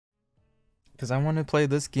because I want to play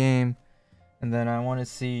this game, and then I want to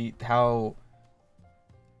see how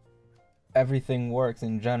everything works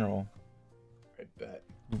in general. I bet.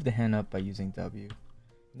 Move the hand up by using W.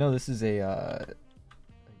 No, this is a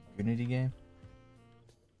Unity game.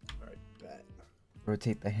 I bet.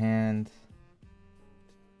 Rotate the hand.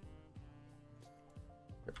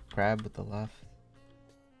 Grab with the left.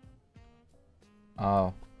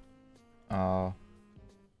 Oh. Oh.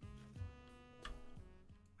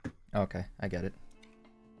 Okay, I get it.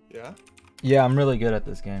 Yeah? Yeah, I'm really good at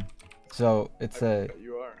this game. So it's I bet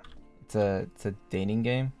you are. it's a dating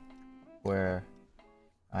game where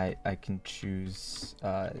I can choose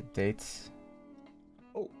dates.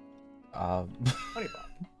 Oh. Honey pot.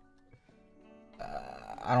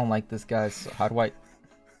 I don't like this guy, so how do I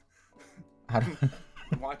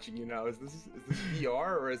I'm watching you now. Is this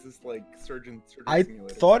VR or is this like surgery I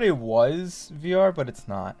simulator? thought it was VR, but it's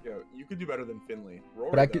not. Yo, you could do better than Finley.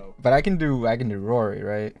 Rory, But I can do Rory,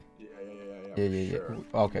 right? Yeah. Sure.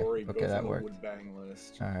 Okay, Rory okay, goes that on the worked. wood bang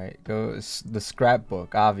list. All right, go the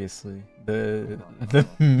scrapbook, obviously. The Uh-huh.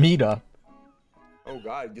 meetup. Oh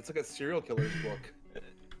god, it's like a serial killer's book.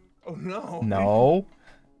 Oh no. No,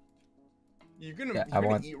 You're gonna, Yeah, you're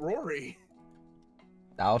gonna eat Rory.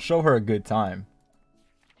 I'll show her a good time.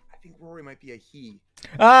 I think Rory might be a he.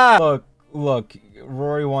 Ah, look.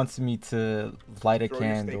 Rory wants me to light a Throw your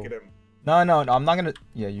candle. steak at him. No, I'm not gonna.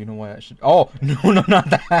 Yeah, you know what? I should. Oh no, not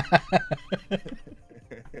that.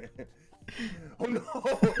 Oh no.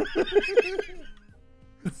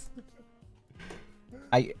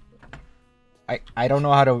 I don't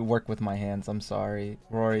know how to work with my hands. I'm sorry,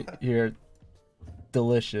 Rory. You're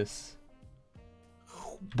delicious.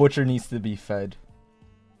 Butcher needs to be fed.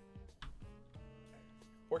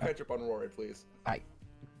 Pour ketchup on Rory, please.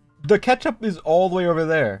 The ketchup is all the way over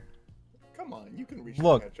there. Come on, you can reach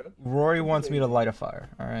Look, the ketchup. Rory wants me to light a fire.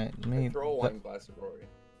 All right, Throw a wine glass at Rory.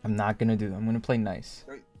 I'm not gonna do that. I'm gonna play nice.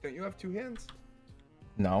 Don't you have two hands?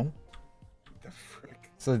 No. The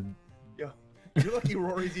frick. So Yo, you're lucky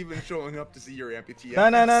Rory's even showing up to see your amputee.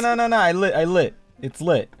 no. I lit. It's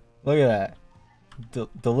lit. Look at that.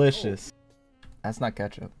 Delicious. That's not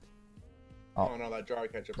ketchup. Oh no, that jar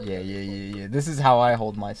of ketchup. Yeah. This is how I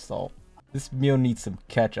hold my salt. This meal needs some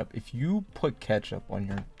ketchup. If you put ketchup on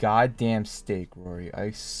your goddamn steak, Rory,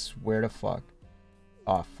 I swear to fuck.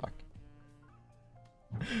 Oh, fuck.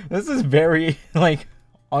 This is very, like,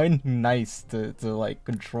 unnice to like,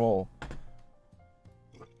 control.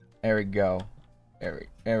 There we go. There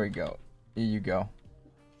we go. Here you go.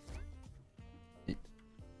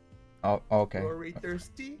 Oh, okay. Rory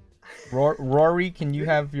thirsty? Rory, can you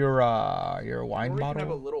have your wine Rory bottle? Can have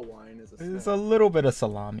a little wine as a snack. It's a little bit of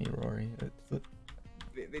salami, Rory.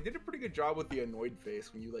 They did a pretty good job with the annoyed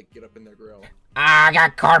face when you like get up in their grill. I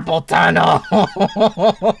got carpal tunnel.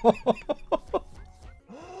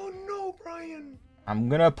 Oh no, Brian! I'm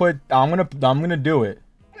gonna do it.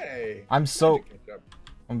 Hey. I'm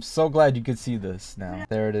so glad you could see this now.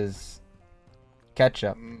 There it is.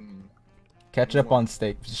 Ketchup. Ketchup on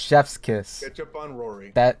steak. Chef's kiss. Ketchup on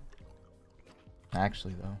Rory. That.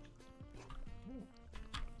 Actually, though.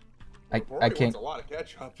 Rory I can't. wants a lot of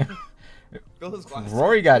ketchup. Fill his glass.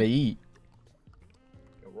 Rory gotta eat.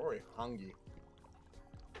 Yeah, Rory hungry.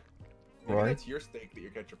 Rory? That's your steak that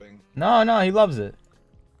you're ketchuping. No, he loves it.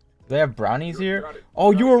 Do they have brownies here? You're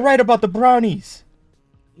Oh, you were right about the brownies.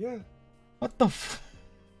 Yeah. What the f?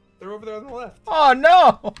 They're over there on the left. Oh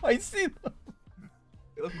no! I see them.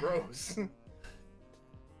 They look gross. They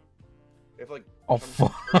have like. Oh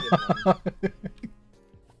fuck!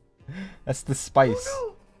 That's the spice.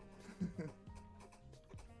 Oh, no.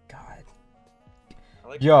 God. I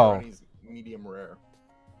like Yo. brownies medium rare.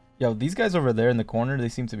 Yo, these guys over there in the corner, they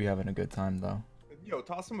seem to be having a good time though. Yo,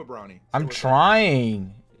 toss him a brownie. I'm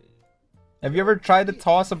trying. Have you ever tried to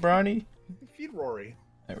toss a brownie? Feed Rory.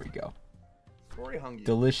 There we go. Rory hungry.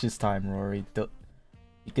 Delicious time, Rory.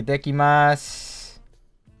 Ikadekimasu.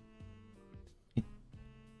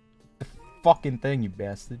 The fucking thing, you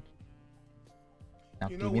bastard. Now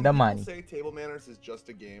You give know, me when the people money. say table manners is just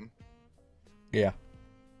a game, Yeah.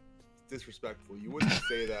 it's disrespectful. You wouldn't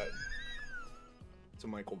say that to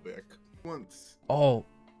Michael Vick. Once. Oh,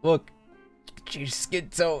 look. Get your skin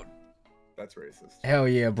tone. That's racist. Hell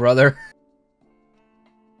yeah, brother.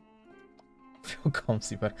 Feel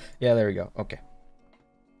comfy, but yeah, there we go. Okay.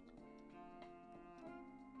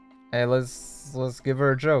 Hey, let's give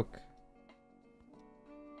her a joke.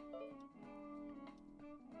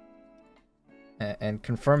 And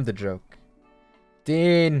confirm the joke.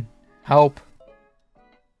 Dean, help.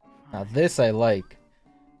 Now this I like.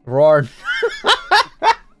 Roar.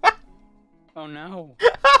 Oh no.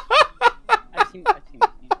 I've seen.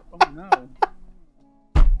 Oh no.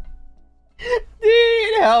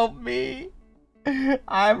 help me.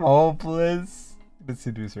 I'm hopeless. The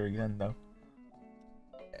seducer again, though.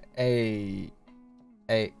 Hey.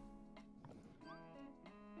 Hey.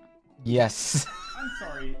 Yes. I'm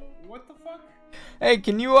sorry. What the fuck? Hey,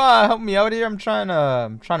 can you help me out here? I'm trying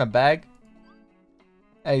to bag.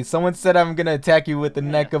 Hey, someone said I'm gonna attack you with the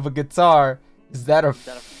neck of a guitar. Is that a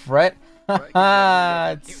threat?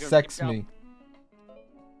 Haha, sex me.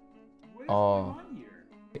 What is going on here?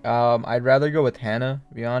 I'd rather go with Hannah,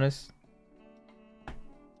 to be honest.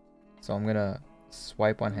 So I'm gonna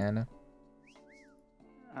swipe on Hannah.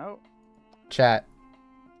 Oh. Chat.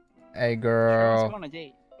 Hey, Sure, let's girl. go on a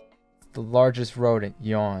date. The largest rodent.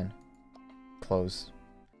 Yawn. Close.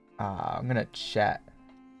 I'm gonna chat.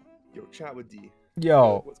 Yo, chat with D.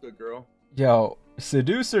 Yo. What's good, girl? Yo.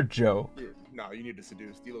 Seduce or joke? Yeah, no, you need to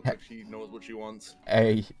seduce. D looks like she knows what she wants.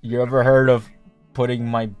 Hey, you ever heard of putting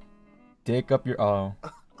my dick up your... Oh.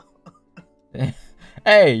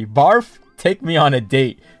 Hey, Barf, take me on a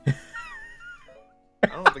date. I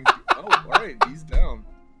don't think... Oh, alright, D's down.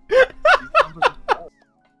 D's down for the-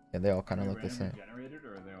 Yeah, they all kind Are of they look the same. randomly generated,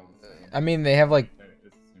 or are they all the same? I mean, they have like...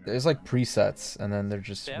 It's, There's like presets, and then they're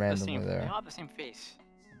just They have randomly They there. all have the same face.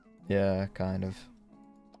 Yeah, kind of.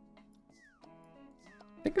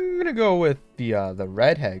 I think I'm gonna go with the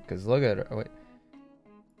redhead, cause look at her. Oh, wait.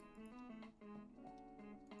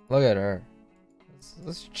 Look at her.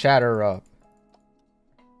 Let's chat her up.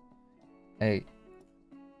 Hey.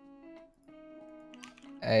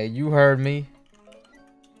 Hey, you heard me.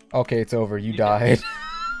 Okay, it's over. You died.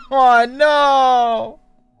 Oh no!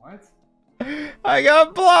 What? I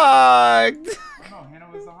got blocked. Oh no, Hannah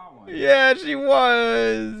was the hot one. Yeah, she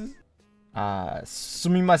was.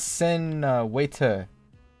 Sumimasen, waiter.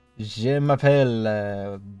 Je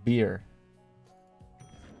m'appelle beer.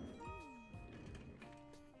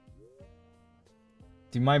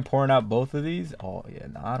 Do you mind pouring out both of these? Oh yeah,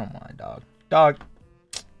 no, I don't mind, dog. Dog,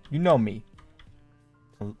 you know me.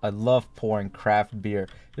 I love pouring craft beer.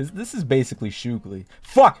 This is basically Shugli.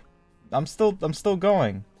 Fuck! I'm still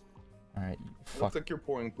going. All right, fuck. Looks like you're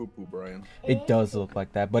pouring poo-poo, Brian. It does look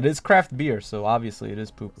like that, but it's craft beer, so obviously it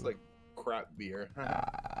is poo-poo. It's like crap beer.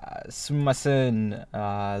 Sumimasen,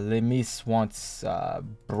 Lemis wants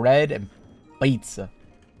bread and pizza.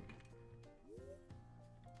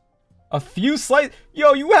 A few slices?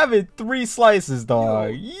 Yo, you having 3 slices,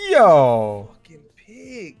 dog. Yo. Fucking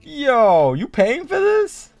pig. Yo, you paying for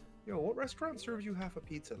this? Yo, what restaurant serves you half a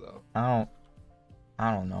pizza, though? I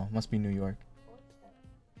don't know. Must be New York.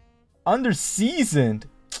 Under seasoned.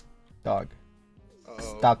 Dog.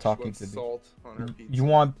 Uh-oh, Stop she talking wants to me. salt on her pizza. You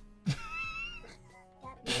want... You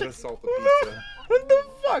gotta salt the pizza. What the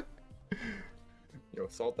fuck? Yo,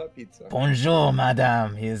 salt that pizza. Bonjour,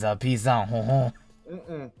 madame. Here's a pizza.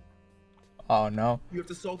 Mm-mm. Oh, no. You have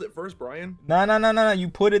to salt it first, Brian. No. You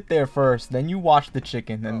put it there first. Then you wash the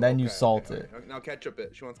chicken. And then you Okay, salt okay, it. okay. Now ketchup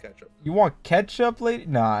it. She wants ketchup. You want ketchup, lady?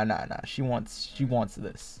 Nah. She wants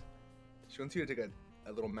this. She wants you to take a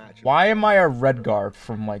little match. Why am I a Redguard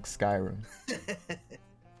from, like, Skyrim?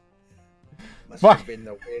 Must Fuck. have been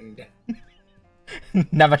the wind.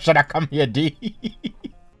 Never should have come here, D.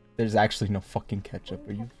 There's actually no fucking ketchup.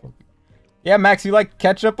 Are you fucking... Yeah, Max, you like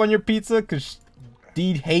ketchup on your pizza? Cause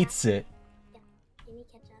D hates it.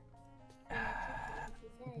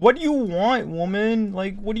 What do you want, woman?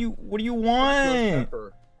 Like, what do you She wants want?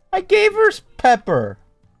 pepper. I gave her pepper.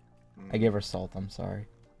 I gave her salt. I'm sorry.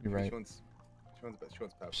 You're right. She wants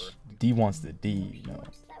pepper. D wants the D. No.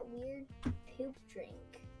 What's that weird poop drink?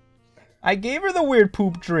 I gave her the weird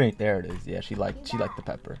poop drink. There it is. Yeah, she liked the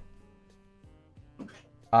pepper.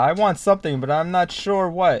 I want something, but I'm not sure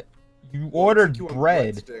what. You ordered You want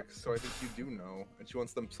bread. breadsticks, so I think you do know. And she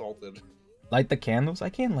wants them salted. Light the candles? I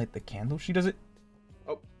can't light the candles. She doesn't.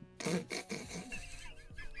 Oh.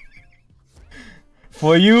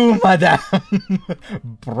 For you, madame.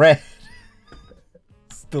 Bread.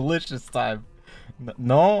 It's delicious time.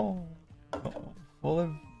 No. Full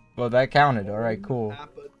of... Well, that counted. Alright, cool.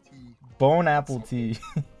 Apple tea. Bone apple tea.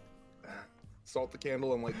 Salt the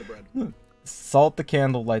candle and light the bread. Salt the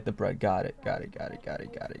candle, light the bread. Got it.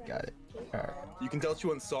 Alright. You can tell she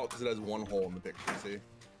wants salt because it has one hole in the picture, see?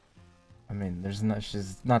 I mean,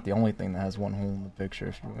 she's not the only thing that has one hole in the picture,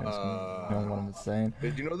 if you ask me. You know what I'm saying?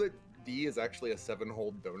 Did you know that D is actually a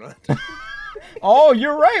 7-hole donut? Oh,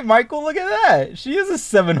 you're right, Michael. Look at that. She is a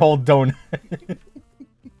 7-hole donut.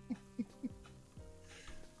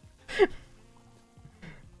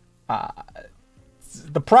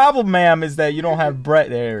 The problem, ma'am, is that you don't have bread.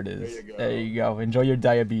 There it is. There you go. Enjoy your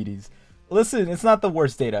diabetes. Listen, it's not the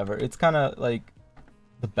worst date ever. It's kind of like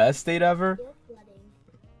the best date ever.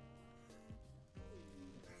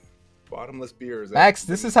 Bottomless beers. Max,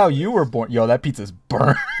 this is how you were born. Yo, that pizza's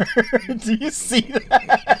burned. Do you see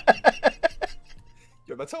that?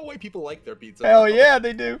 Yo, that's how white people like their pizza. Hell yeah,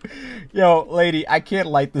 they do. Yo, lady, I can't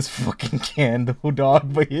light this fucking candle,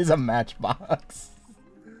 dog, but here's a matchbox.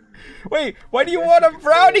 Wait, why do you want a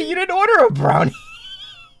brownie? You didn't order a brownie.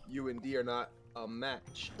 You and D are not a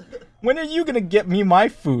match. When are you gonna get me my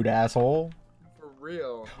food, asshole? For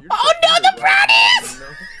real. Oh no, the brownies!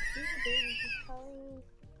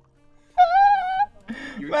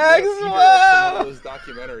 Maxwell! Those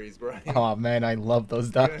documentaries, bro. Oh man, I love those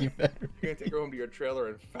documentaries. You're gonna take her home to your trailer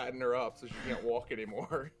and fatten her up so she can't walk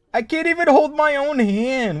anymore. I can't even hold my own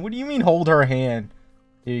hand. What do you mean hold her hand?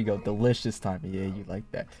 Here you go, delicious time. Yeah, you like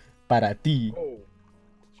that. Para ti. Oh,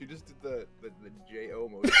 she just did the J-O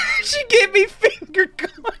motion. She gave me finger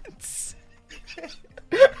guns.